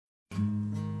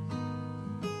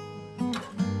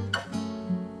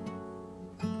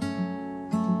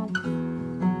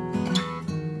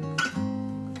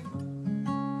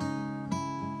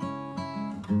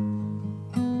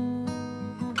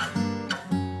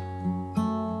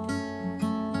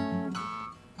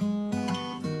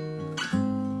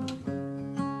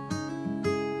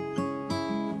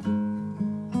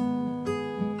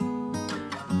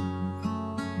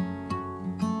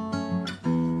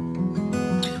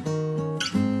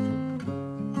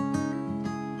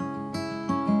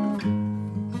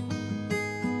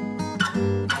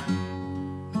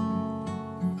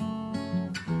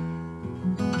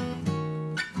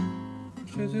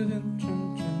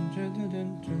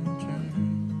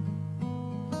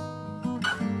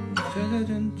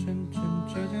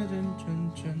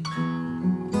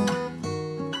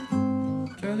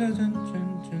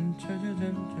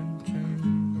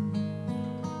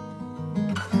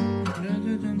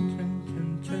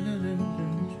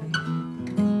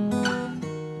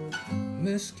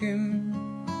Miss Kim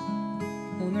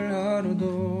오늘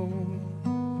하루도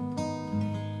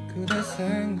그대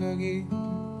생각이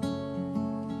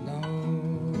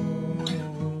나오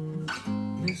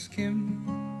Miss Kim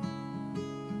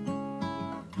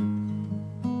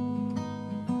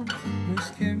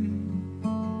Miss Kim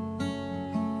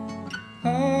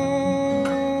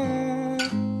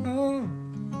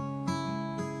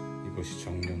이것이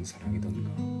정녕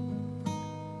사랑이던가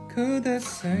그대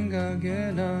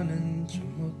생각에 나는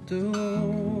참 못도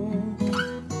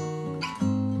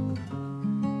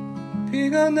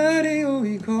비가 내리오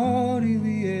이 거리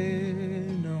위에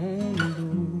나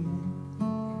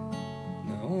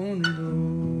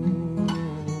오늘도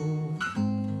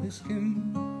Miss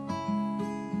Kim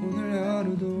오늘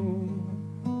하루도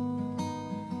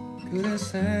그대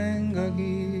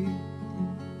생각이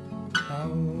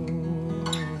나오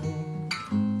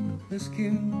Miss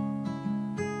Kim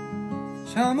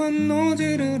잠은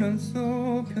오지를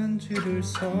않소 편지를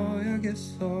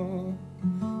써야겠어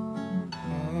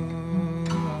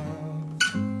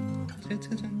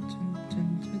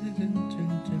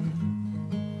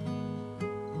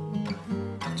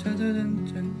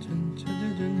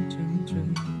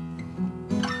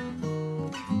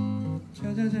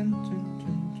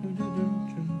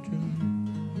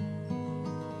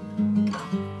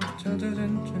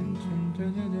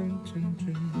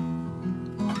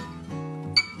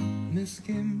Miss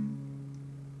Kim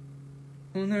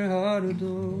오늘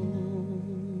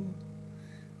하루도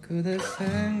그대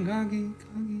생각이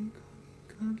가기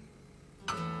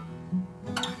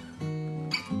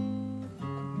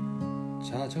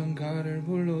자전가를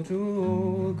불러줘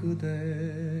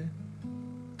그대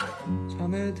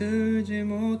잠에 들지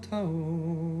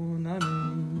못하오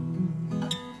나는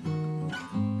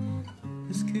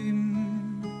Miss Kim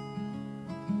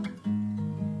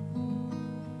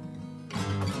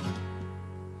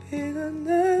비가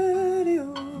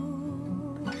내려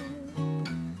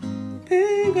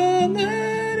비가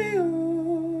내려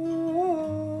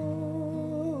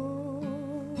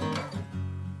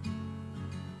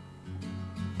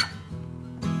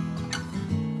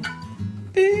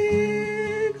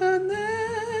비가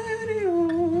내려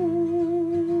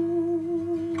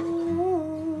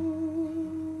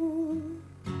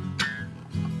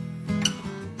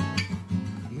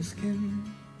Miss Kim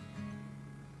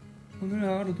오늘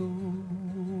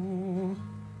하루도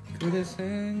그대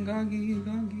생각이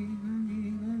가기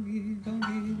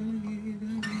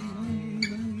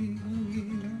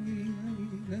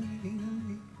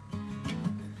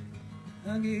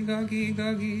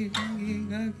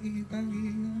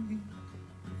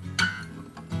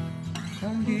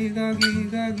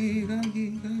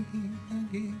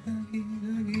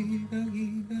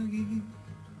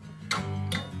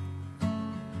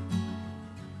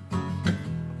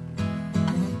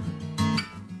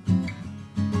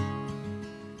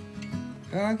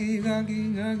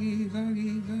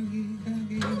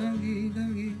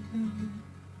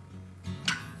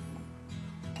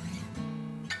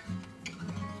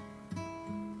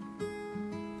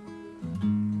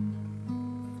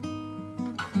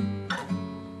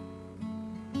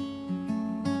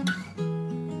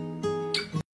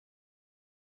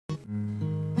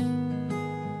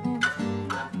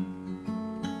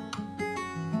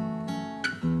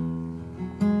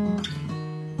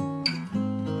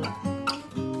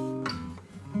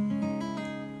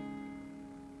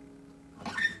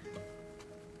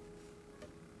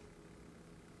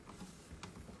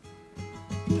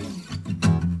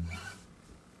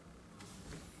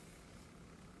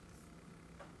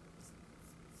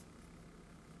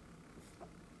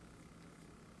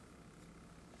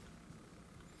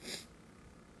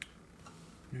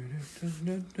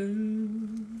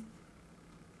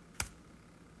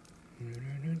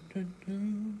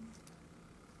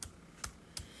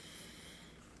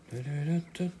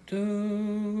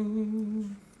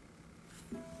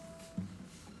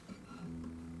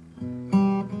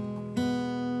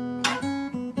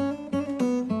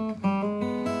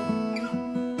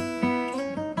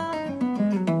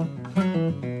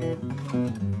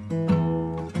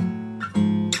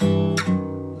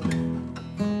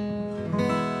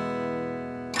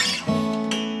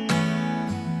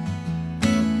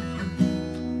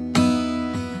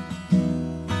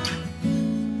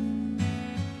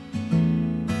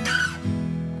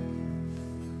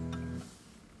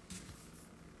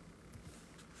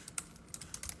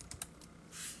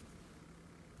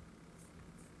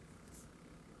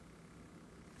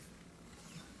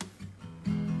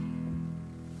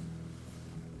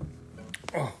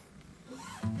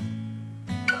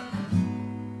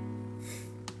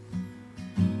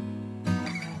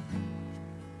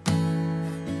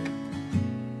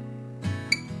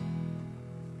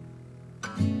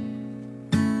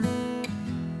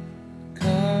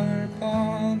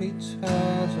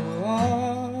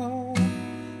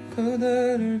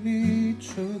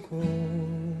주고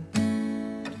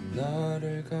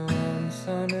나를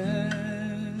감싸네.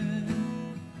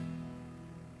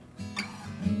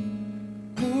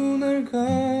 눈을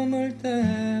감을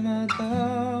때마다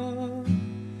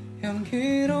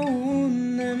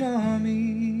향기로운 내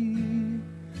맘이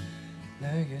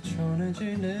내게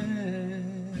전해지네.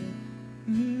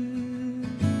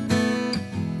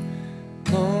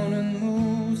 너는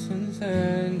무슨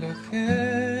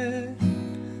생각해?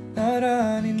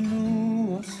 나란히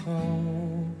누워서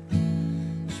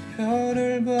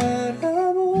별을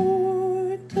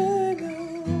바라볼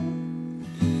때면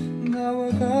나와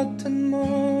같은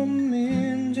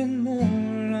몸인진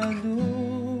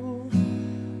몰라도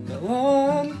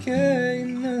나와 함께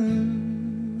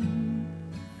있는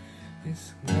이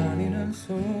순간이 난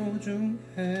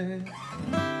소중해.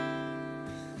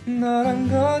 나랑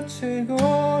같이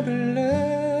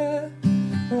걸을래?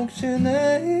 혹시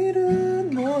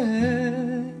내일은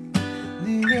뭐해?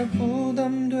 네가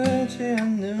부담되지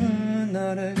않는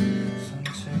날에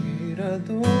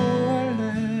산책이라도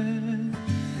할래.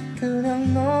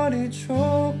 그냥 날이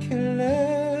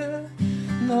좋길래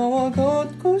너와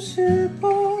걷고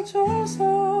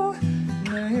싶어져서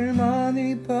매일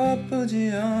많이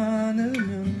바쁘지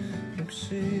않으면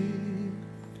혹시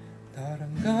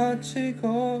나랑 같이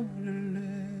걸을래?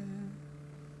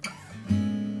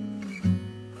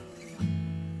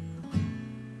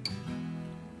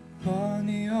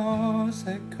 많이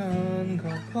어색한가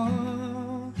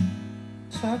봐.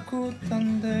 자꾸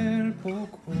딴 데를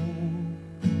보고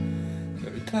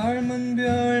별 닮은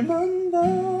별만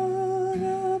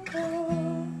바라봐.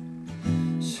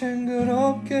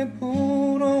 싱그럽게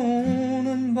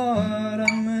불어오는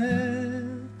바람에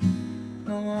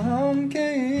너와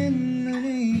함께 있는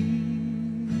이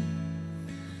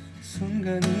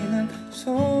순간이 난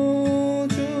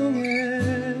소중해.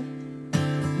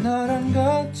 나랑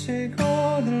같이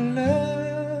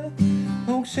걸을래?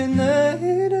 혹시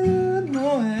내일은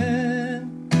뭐해?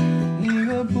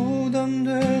 네가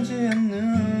부담되지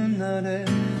않는 날에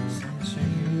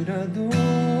산책이라도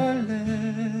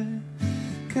할래.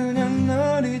 그냥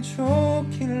날이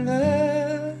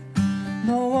좋길래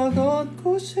너와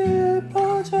걷고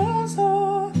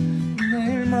싶어져서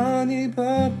매일 많이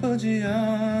바쁘지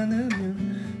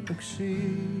않으면 혹시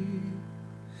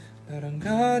나랑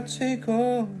같이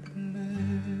걸을래?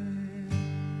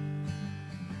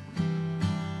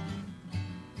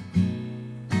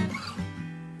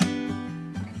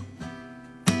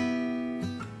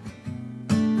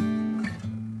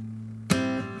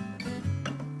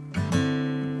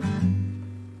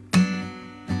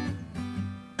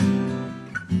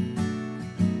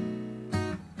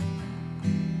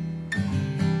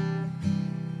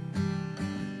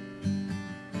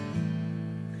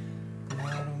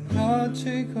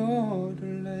 같이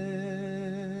걸을래?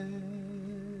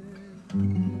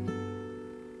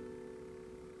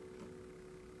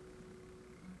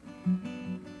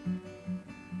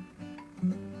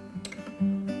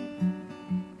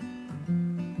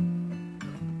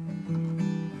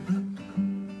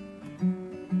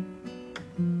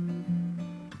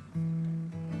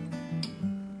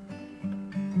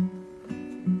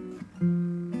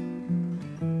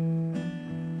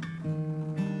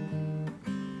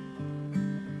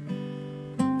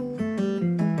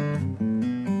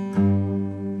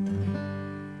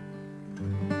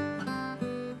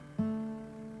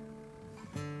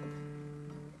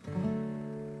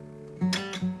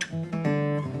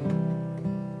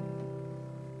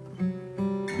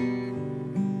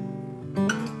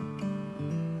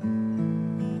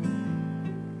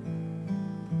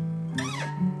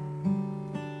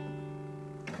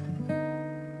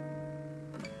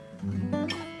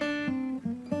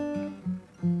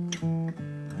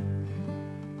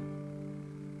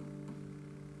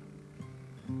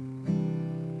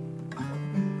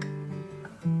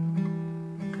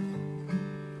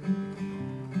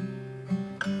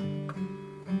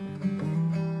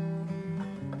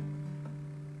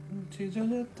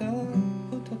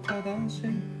 찢어졌다부터 다시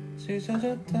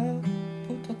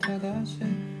찢어졌다부터 다시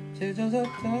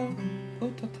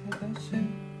찢어졌다부터 다시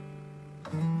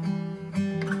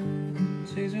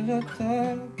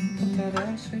찢어졌다부터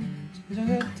다시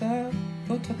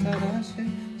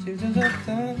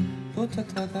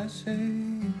찢어졌다부터 다시 찢어졌다부터 다시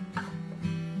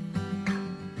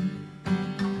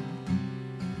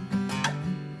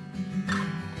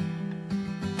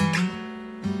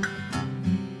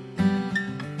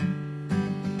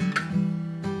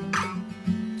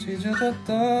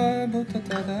찢어졌다부터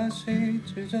다시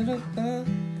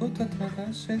찢어졌다부터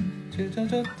다시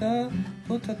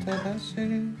찢어졌다부터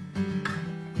다시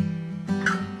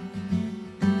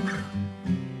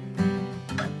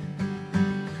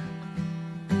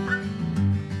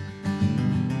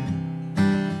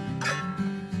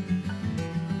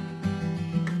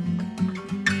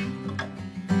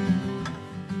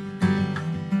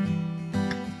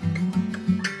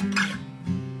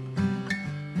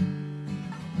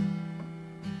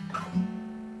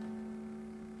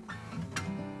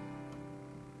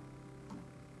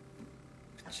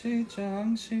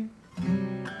시장식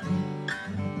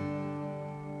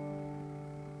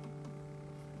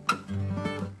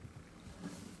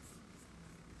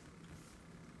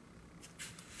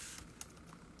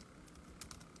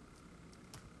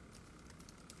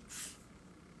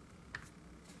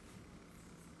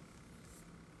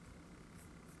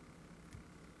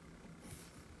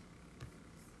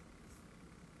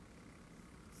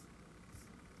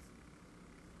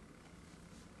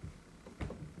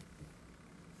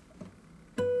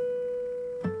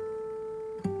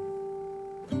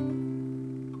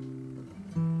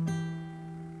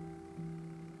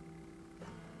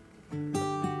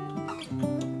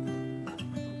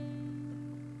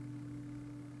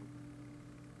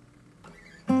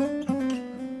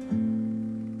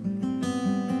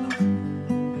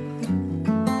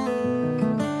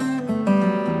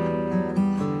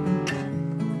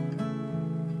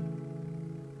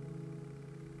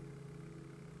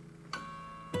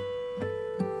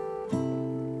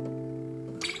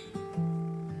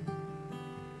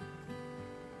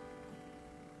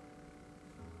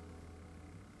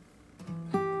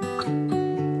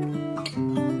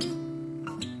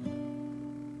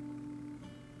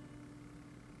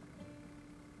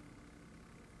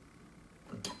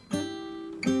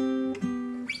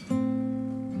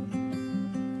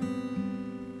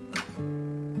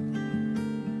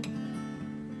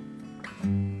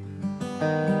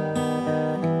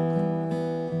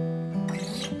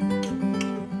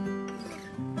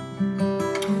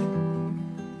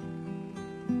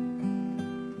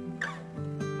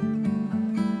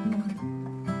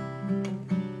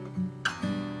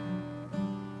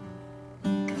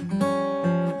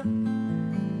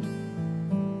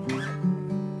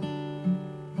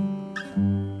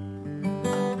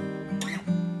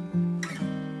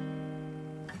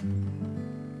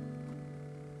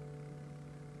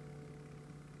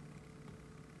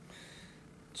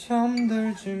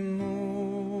잠들지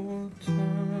못한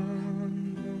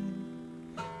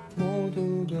밤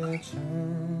모두가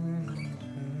잠든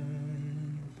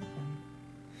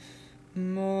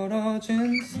밤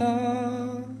멀어진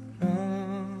사람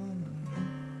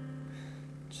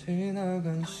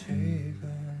지나간 시간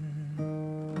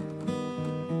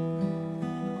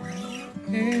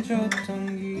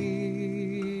잊었던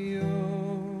기억들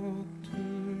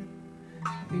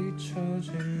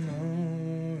잊혀진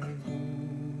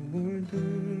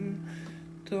얼굴들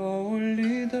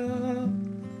떠올리다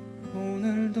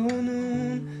오늘도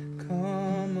눈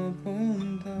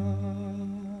감아본다.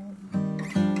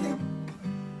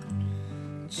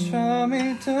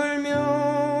 잠이 들면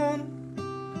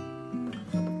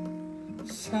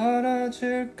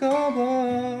사라질까봐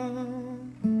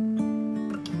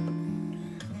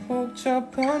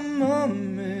복잡한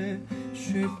맘에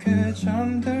쉽게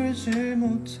잠들지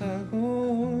못하고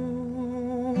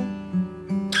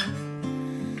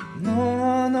너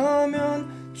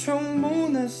하나면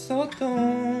충분했었던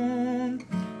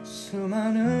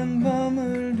수많은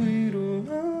밤을 뒤로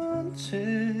한 채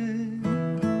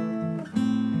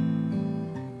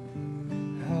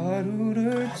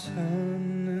하루를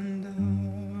찾는다.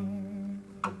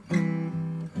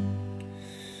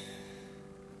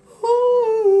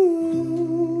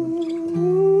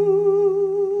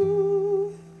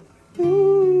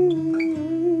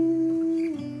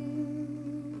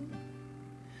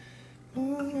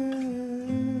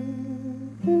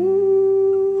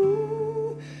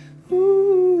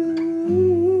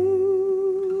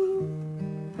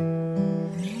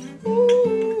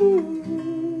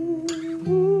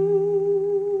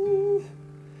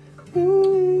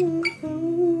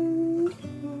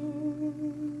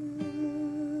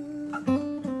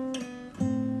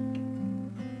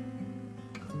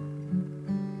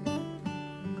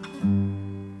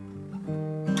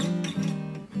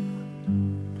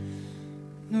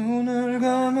 눈을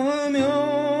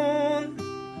감으면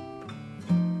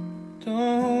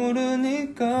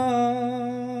떠오르니까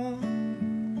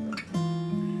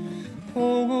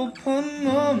보고픈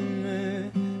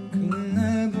맘에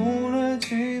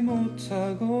끝내보내지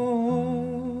못하고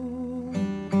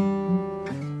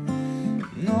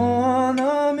너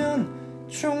하나면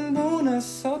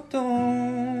충분했었던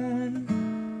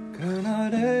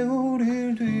그날의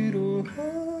우릴 뒤로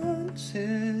한 채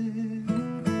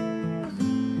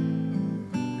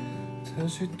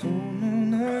다시 또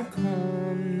눈을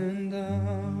감는다.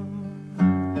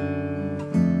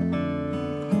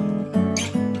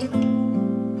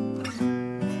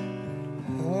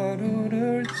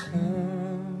 하루를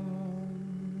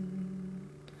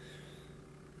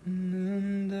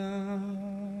찾는다.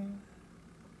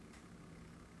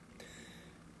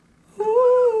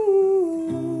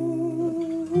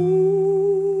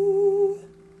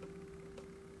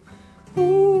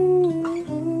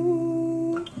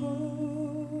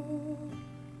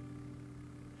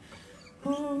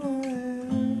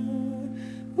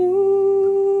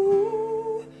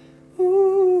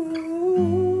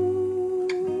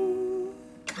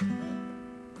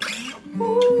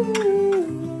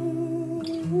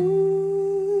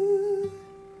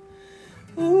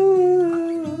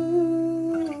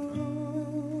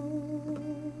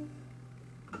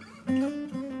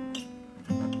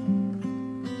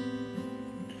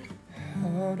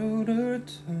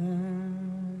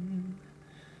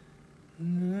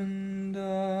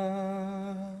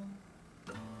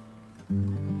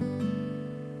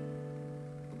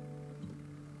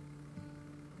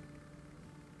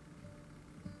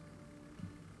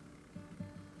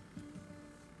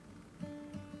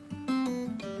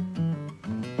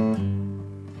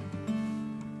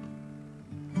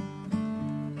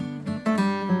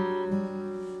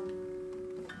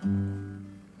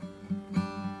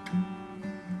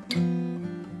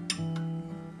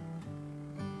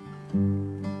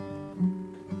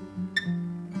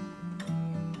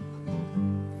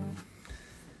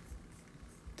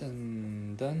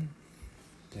 딴딴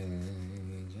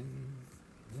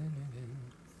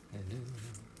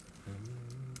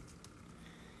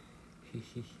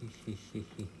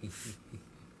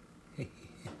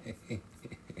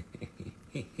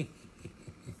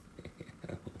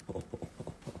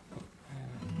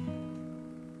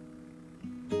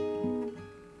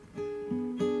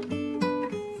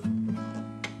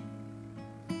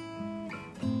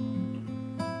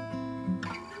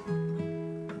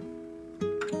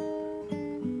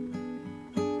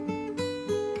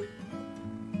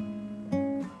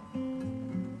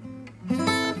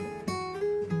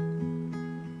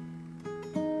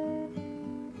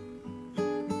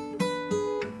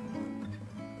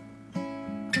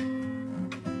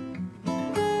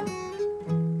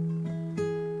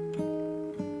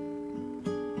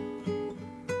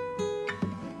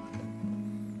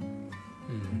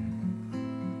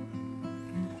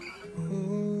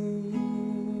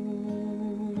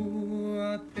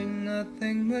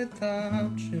nothing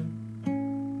without you.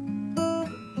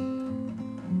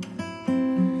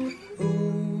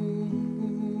 Ooh,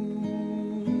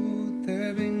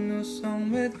 there'd be no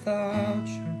song without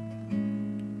you,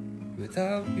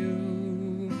 without you.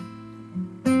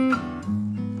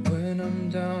 When I'm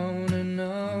down and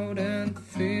out and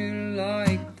feel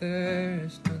like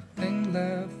there's nothing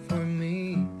left for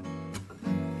me,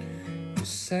 you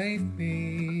save me.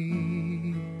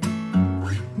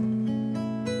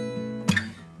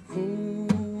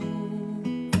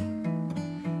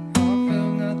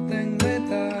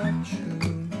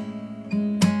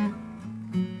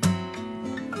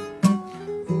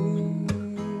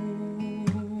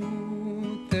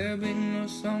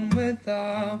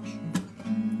 Without you,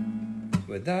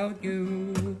 without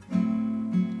you.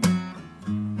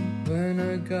 When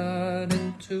I got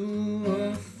into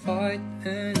a fight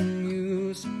and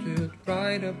you stood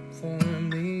right up for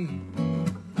me,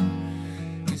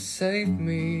 you saved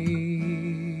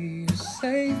me, you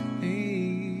saved me.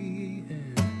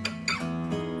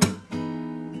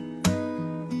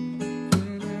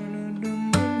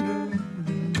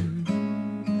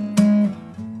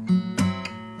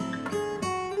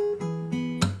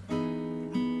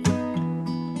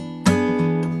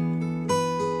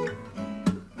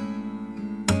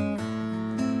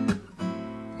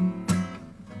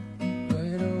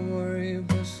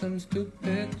 Some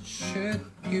stupid shit,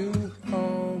 you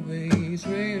always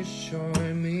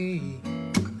reassure me.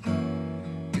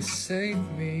 You save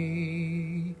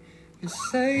me, you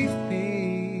save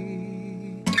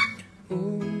me.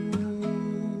 Ooh,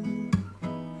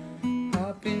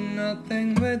 I'll be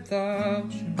nothing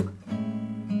without you.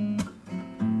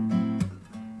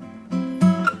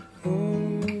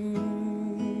 Ooh,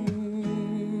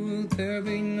 there'll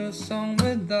be no song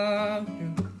without you,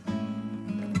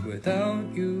 without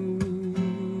you.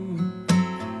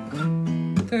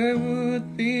 There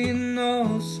would be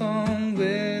no song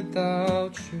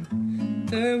without you.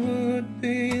 There would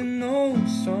be no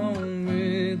song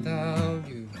without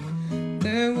you.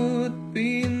 There would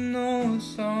be no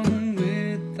song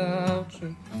without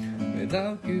you,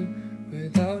 without you,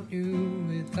 without you,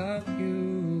 without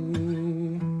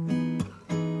you.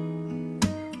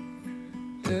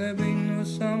 There'd be no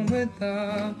song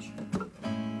without you.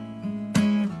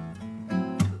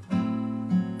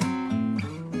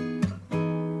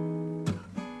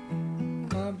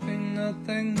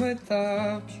 Nothing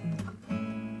without you,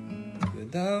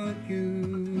 without you.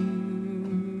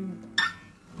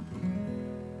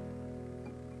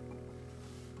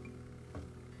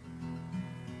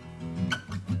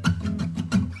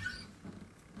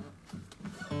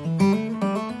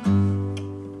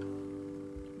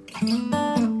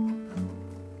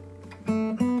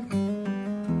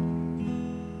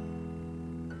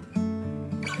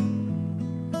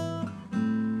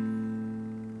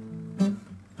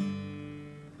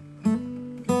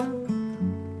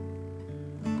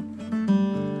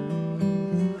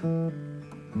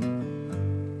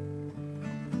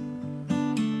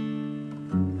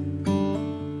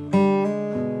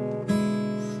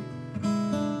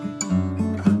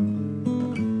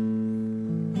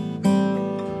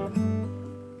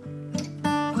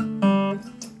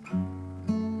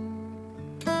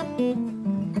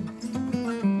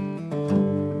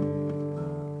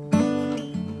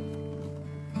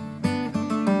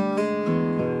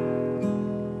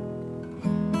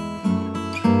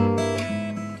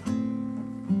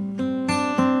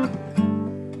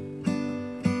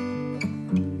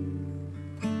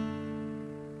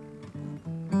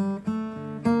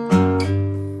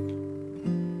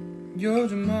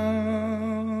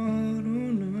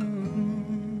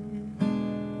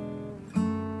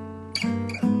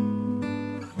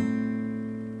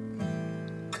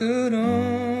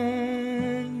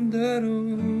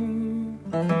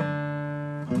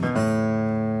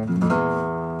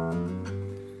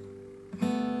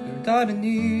 다른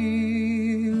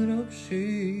일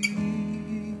없이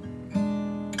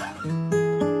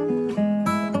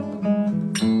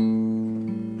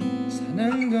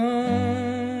사는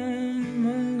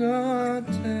것만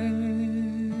같아.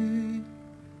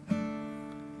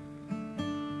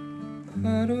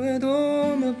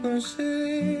 하루에도 몇 번씩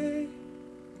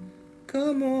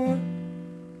그 뭘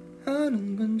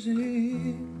하는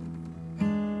건지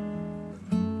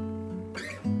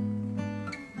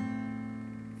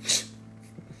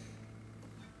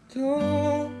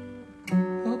또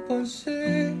몇 번씩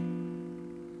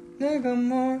내가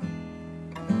뭘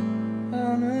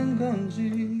하는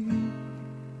건지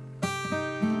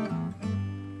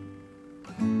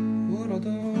물어도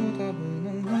답은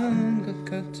없는 것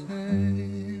같아.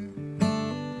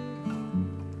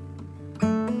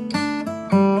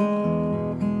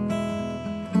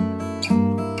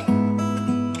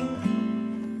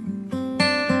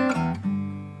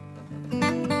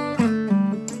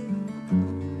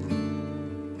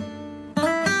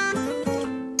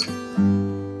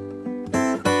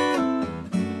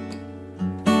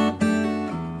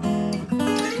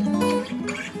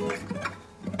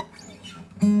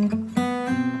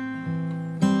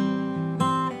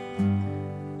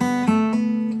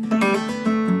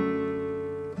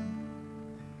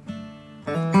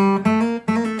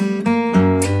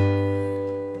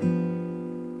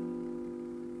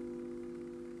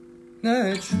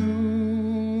 내 주변에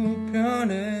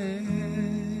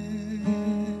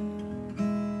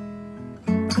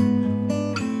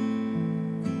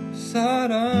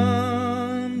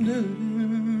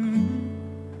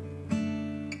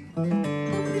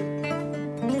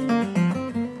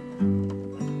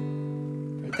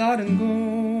사람들은 별다른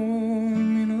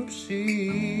고민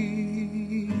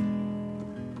없이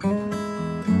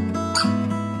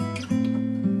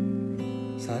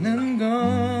사는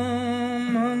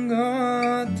것만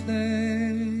같아.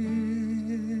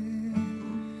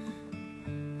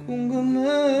 궁금해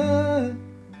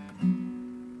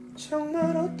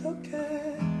정말 어떻게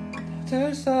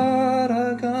다들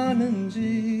살아가는지.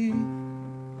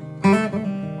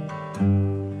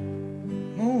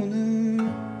 문을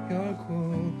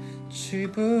열고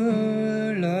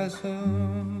집을 나서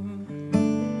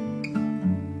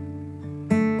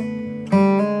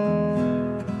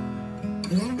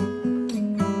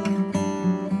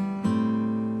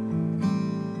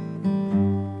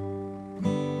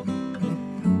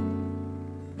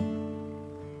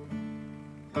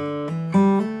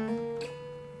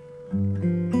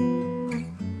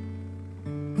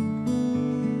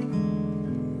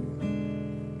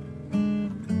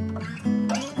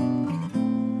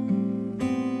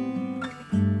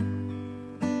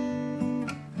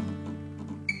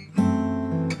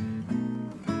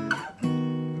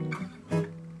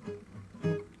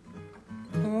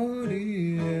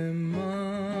거리에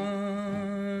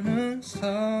많은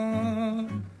사람들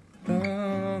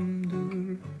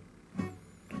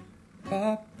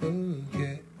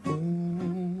바쁘게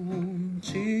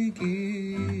움직이고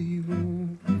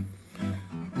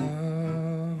나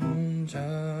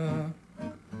혼자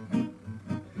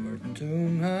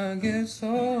멀뚱하게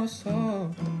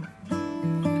서서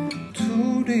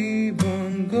두리번거리고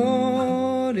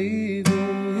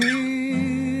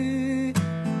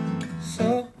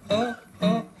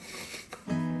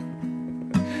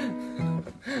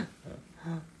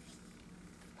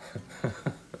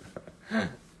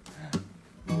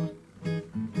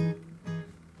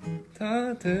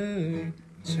다들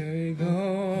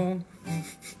즐거워.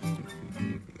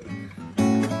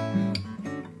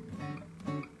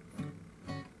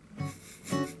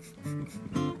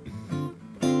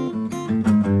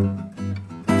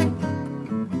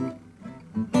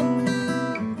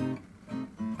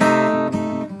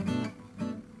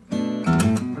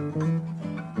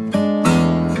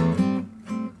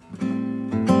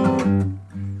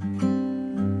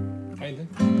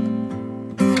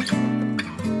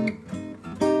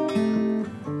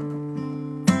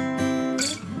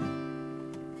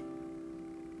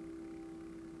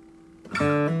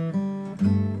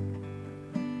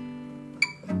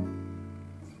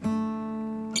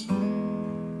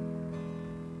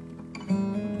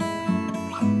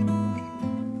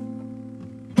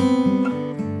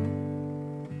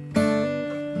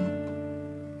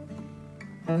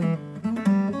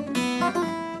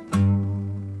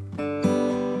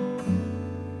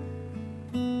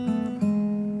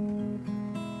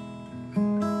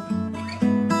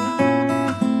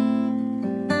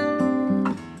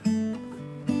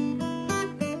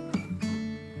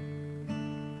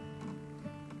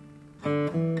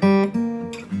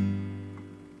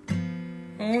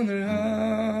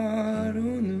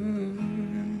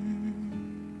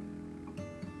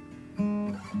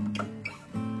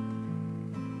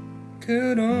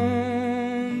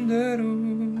 그런 대로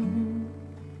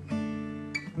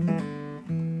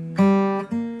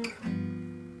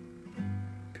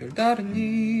별다른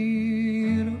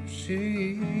일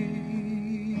없이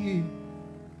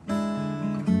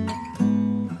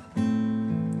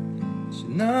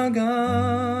지나간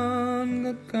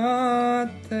것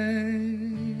같아.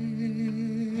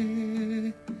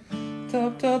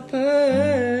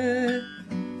 답답해.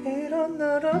 이런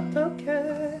날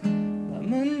어떡해.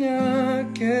 맘은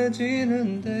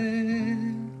약해지는데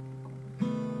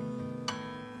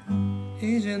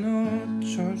이젠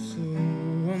어쩔 수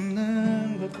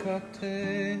없는 것 같아.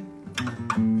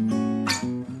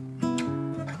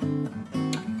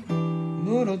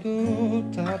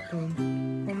 물어도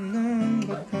답은 없는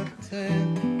것 같아.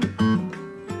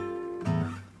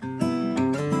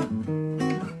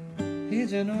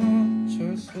 이젠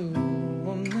어쩔 수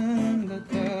없는 것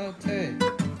같아.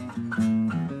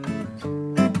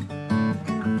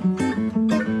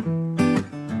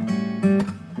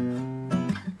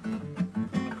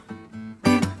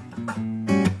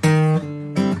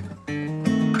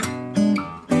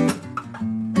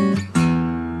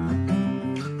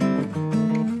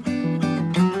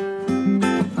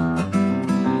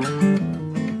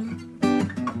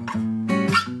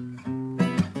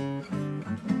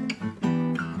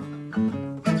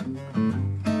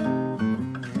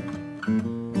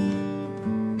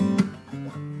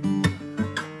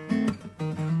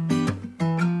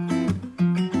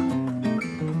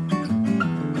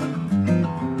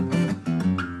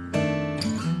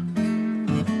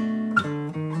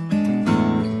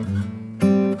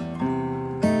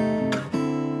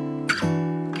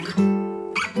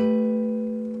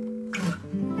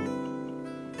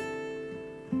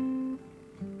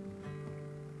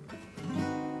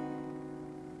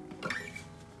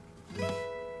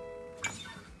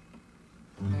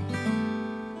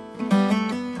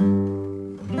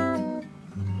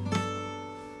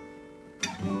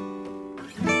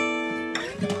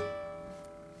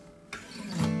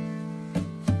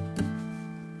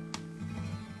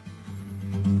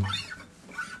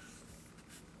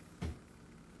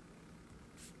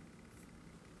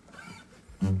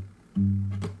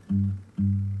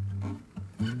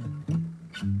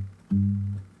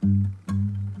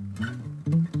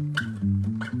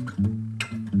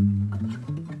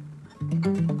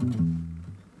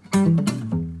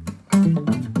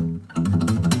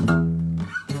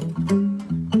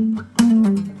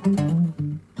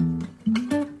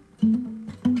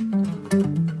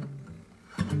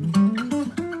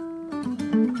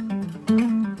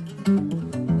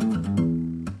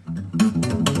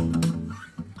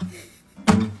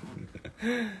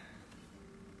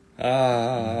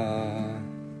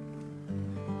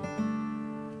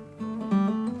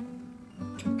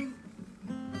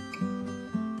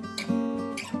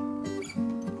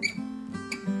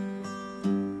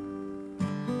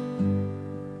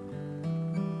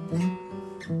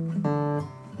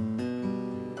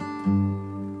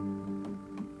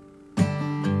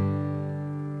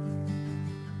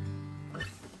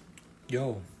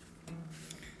 Yo.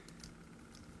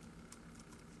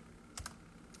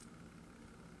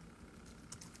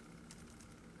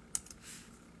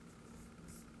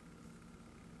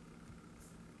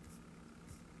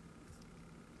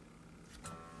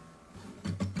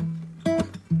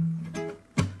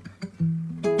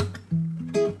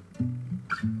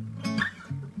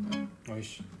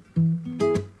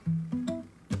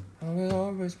 I will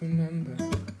always remember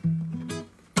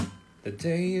the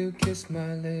day you kissed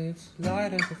my lips,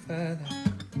 light as a feather.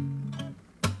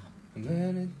 A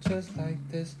minute just like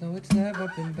this, no, it's never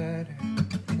been better.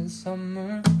 In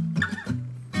summer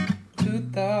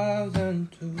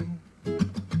 2002,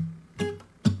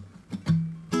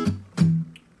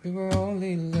 we were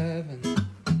only 11,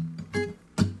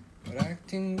 but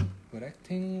acting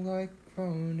like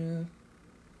grown-ups,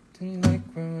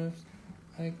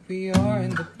 like we are in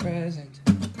the present.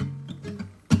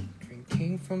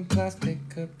 Drinking from plastic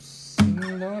cups,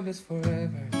 singing love is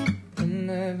forever and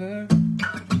never.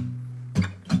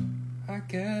 I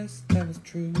guess that was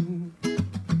true.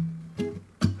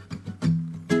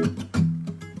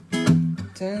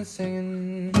 Dancing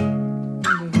in the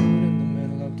hood in the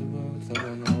middle of the woods of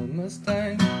an old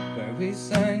Mustang, where we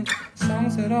sang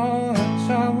songs that all our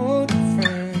childhood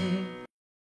friends.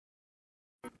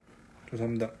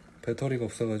 죄송합니다. 배터리가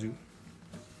없어가지고.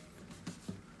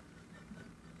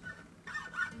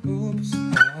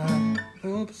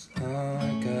 Oops, I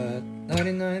got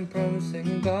 99 problems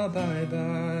saying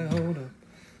bye. Hold up,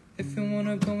 if you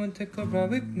wanna go and take a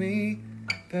ride with me,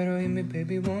 better hit me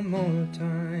baby one more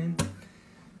time.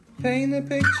 Paint a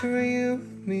picture of you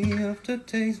and me of the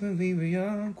days when we were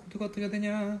young. 코드가 어떻게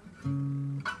되냐?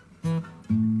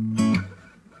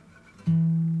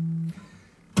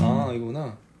 아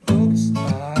이거구나. Oops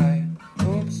I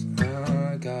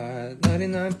got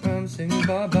 99 problems singing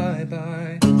bye bye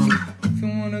bye. If you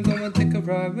wanna go and take a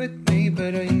ride with me,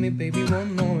 better hit me baby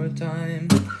one more time.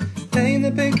 Paint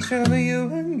a picture of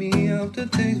you and me of the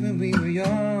days when we were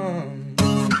young,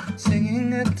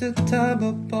 singing at the top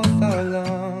of both our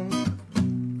lungs.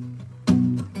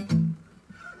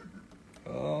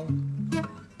 Oh,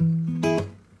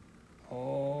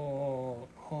 oh,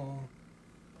 oh,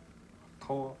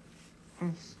 더워.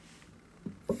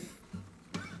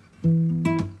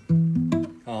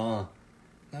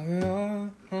 Now we're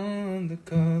all on the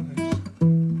covers.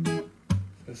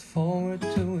 Fast forward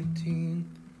to a teen.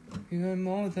 We are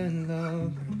more than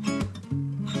lovers.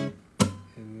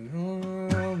 And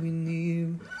we're all we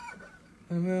need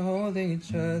when we're holding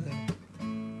each other.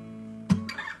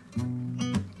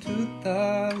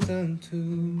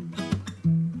 2002.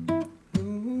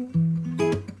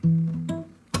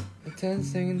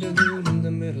 Dancing in the hood in the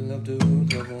middle of the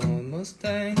wood of one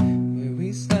Mustang, where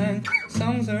we sang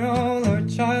songs are all our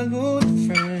childhood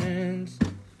friends.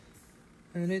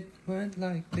 And it went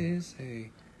like this, hey.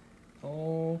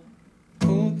 Oh,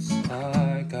 oops,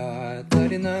 I got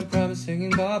 99 problems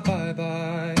singing bye bye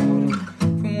bye.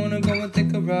 If you wanna go and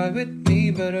take a ride with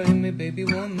me, better hit me baby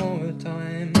one more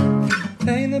time.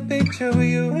 Paint a picture of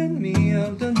you and me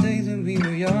of the days when we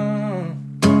were young,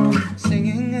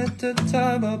 singing at the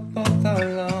top of both our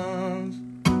lungs.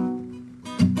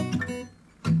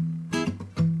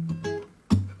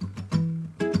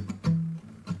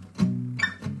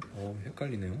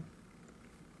 헷갈리네요.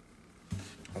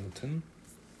 아무튼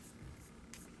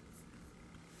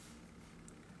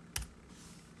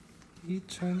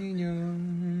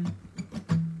 2002년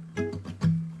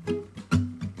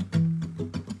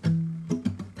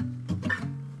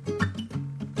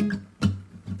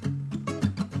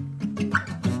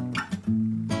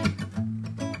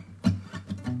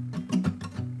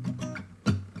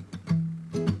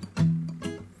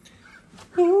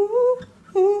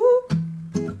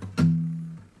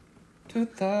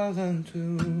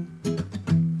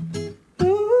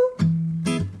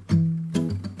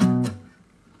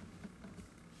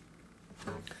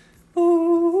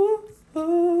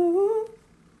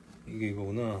이게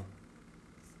이거구나.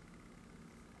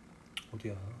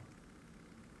 어디야?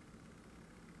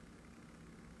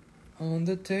 On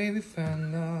the day we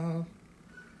found love.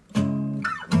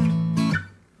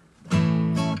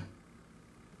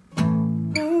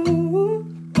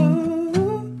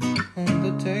 On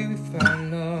the day we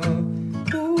found love.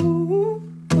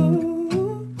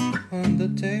 On the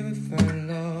day we found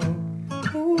love.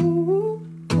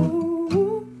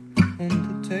 On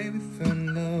the day we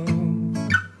found love.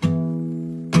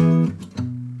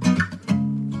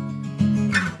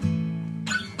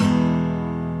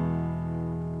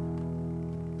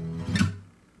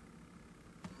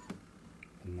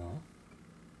 맞나?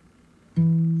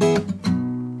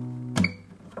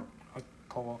 아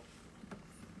더워.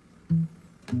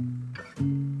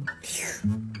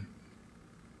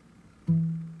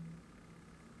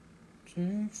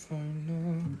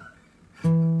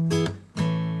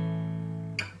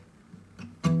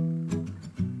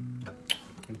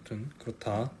 아무튼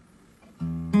그렇다.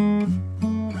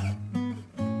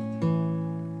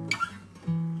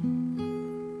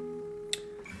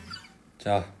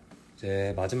 자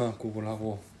이제 마지막 곡을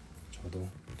하고 저도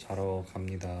자러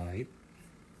갑니다.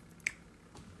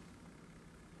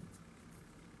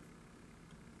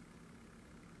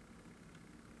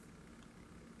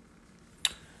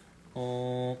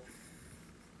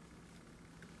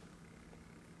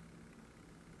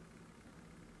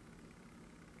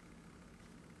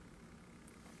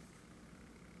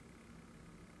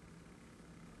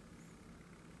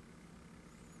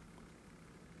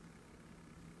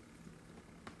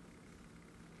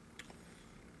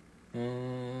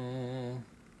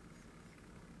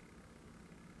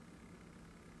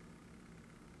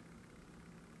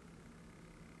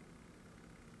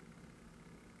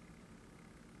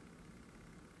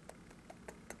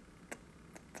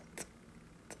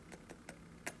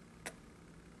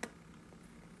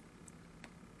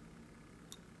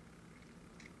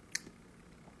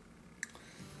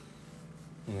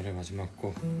 오늘의 마지막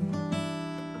곡.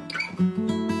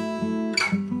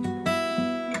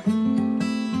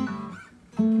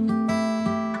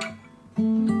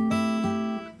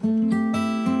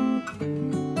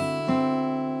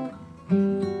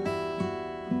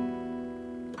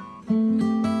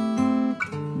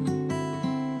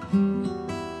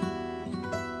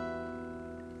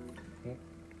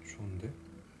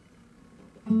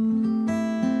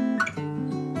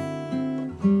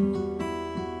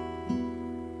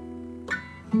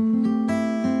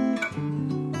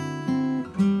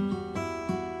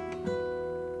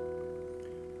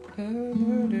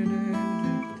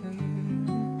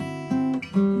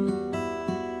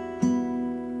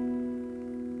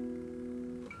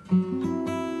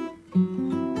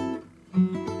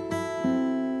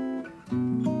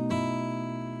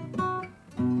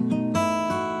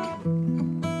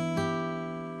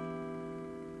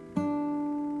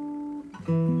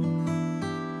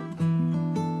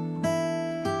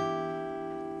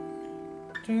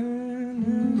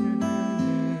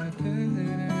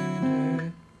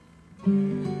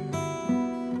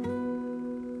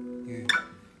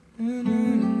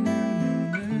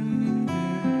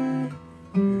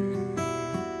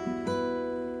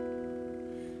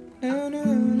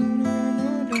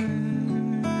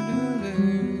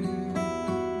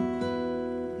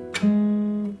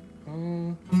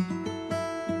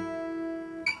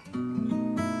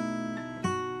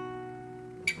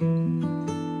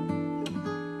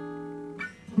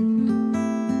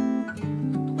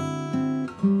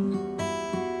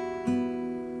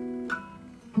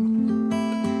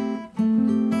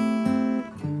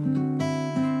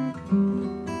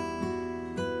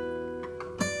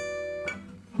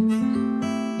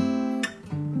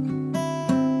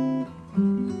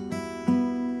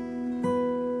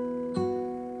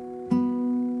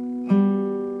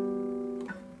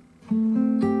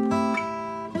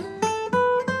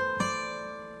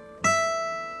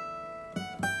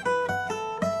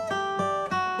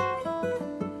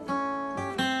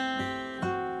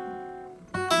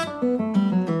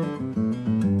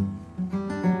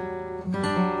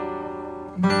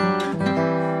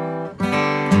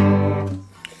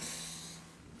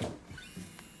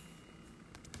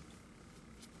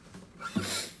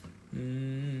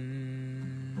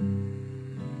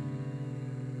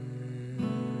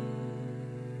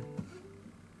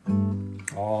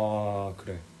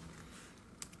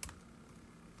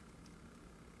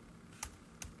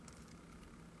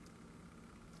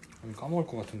 아니, 까먹을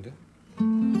것 같은데.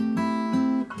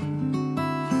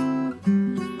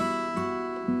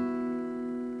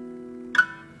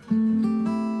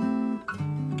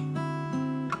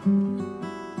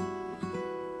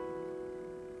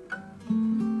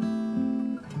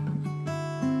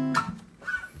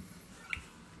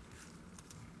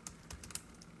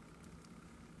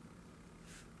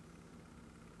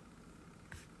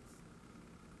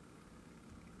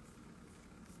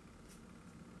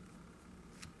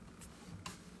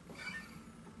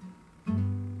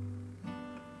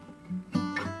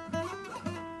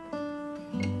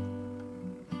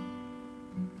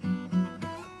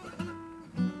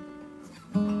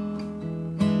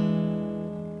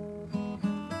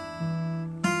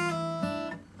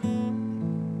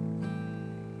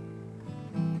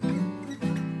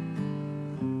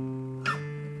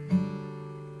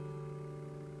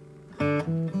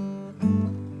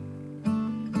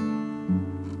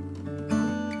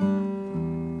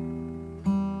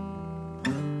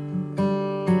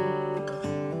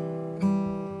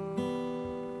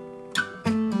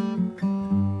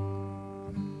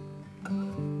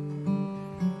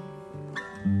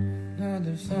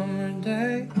 Another summer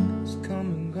day is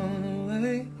come and gone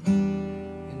away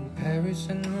in Paris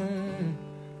and Rome,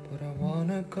 but I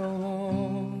wanna go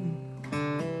home.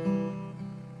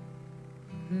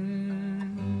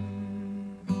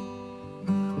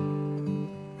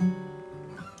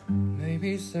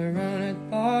 Maybe surrounded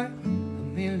by a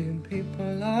million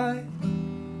people, I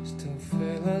still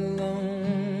feel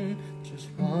alone. Just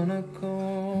wanna go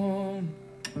home.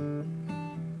 I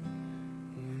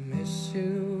miss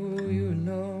you, you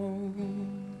know.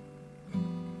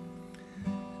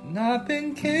 And I've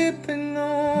been keeping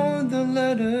all the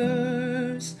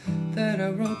letters that I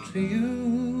wrote to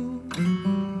you,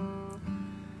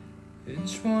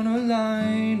 each one a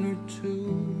line or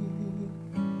two.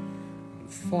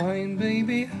 Fine,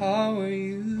 baby, how are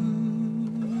you?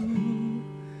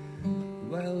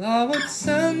 Well, I would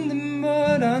send them,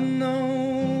 but I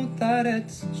know that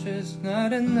it's just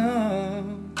not enough.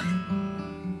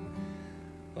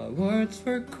 My words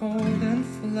were cold and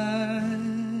flat,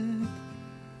 and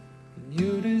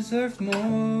you deserve more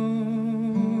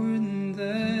than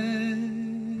that.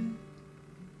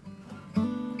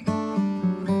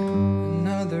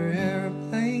 Another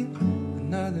airplane,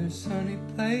 another sunny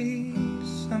place.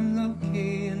 I'm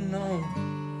lucky and all,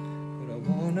 but I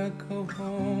wanna go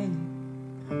home.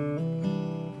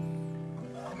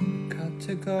 Got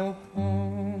to go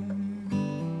home.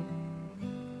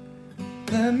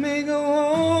 Let me go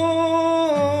home.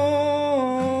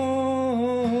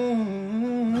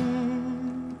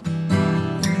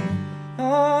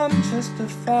 I'm just a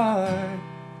far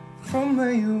from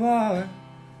where you are.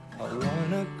 I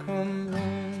wanna come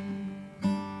home.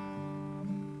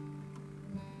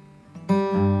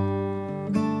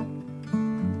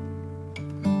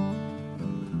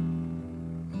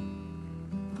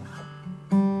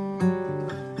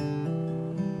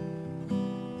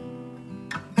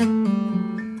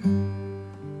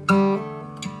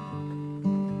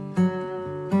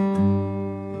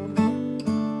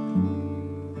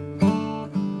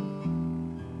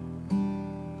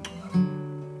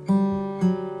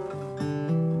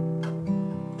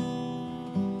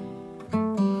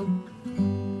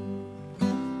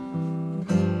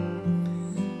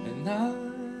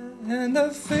 And I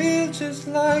feel just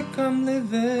like I'm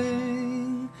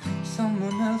living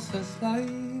someone else's life.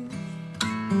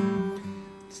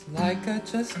 It's like I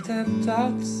just stepped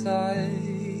outside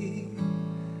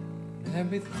and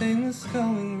everything was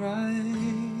going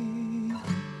right.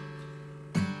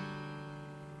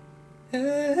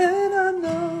 And I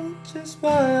know just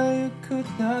why you could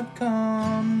not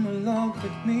come along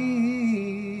with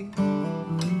me.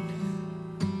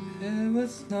 It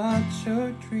was not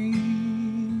your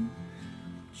dream.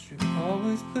 You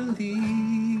always believed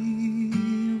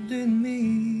in me.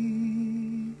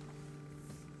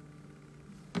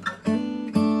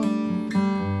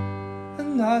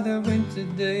 Another winter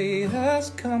day has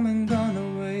come and gone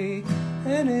away,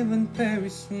 and even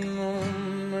Paris and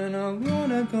Rome, and I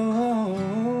wanna go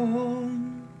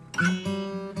home.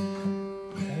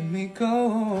 Let me go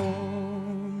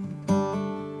home.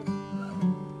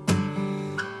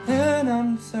 And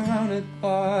I'm surrounded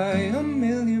by a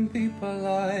million people,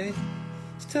 I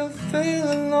still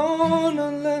feel alone.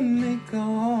 And let me go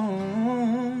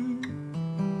home.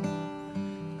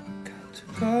 Got to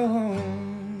go home.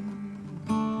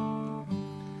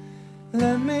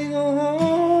 Let me go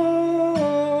home.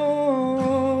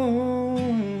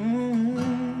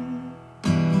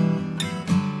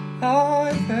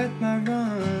 I've had my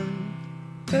run,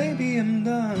 baby, I'm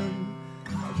done. I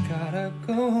gotta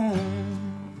go home.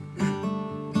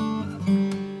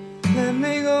 Let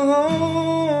me go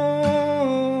home.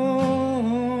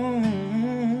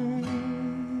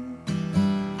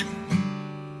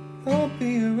 I'll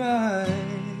be alright.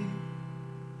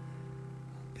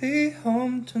 Be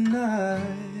home tonight.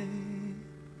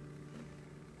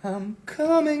 I'm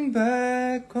coming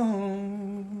back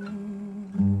home.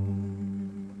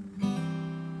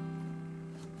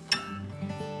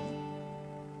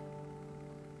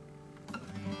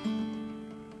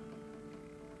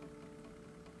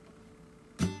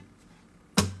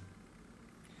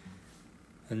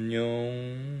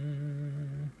 안녕.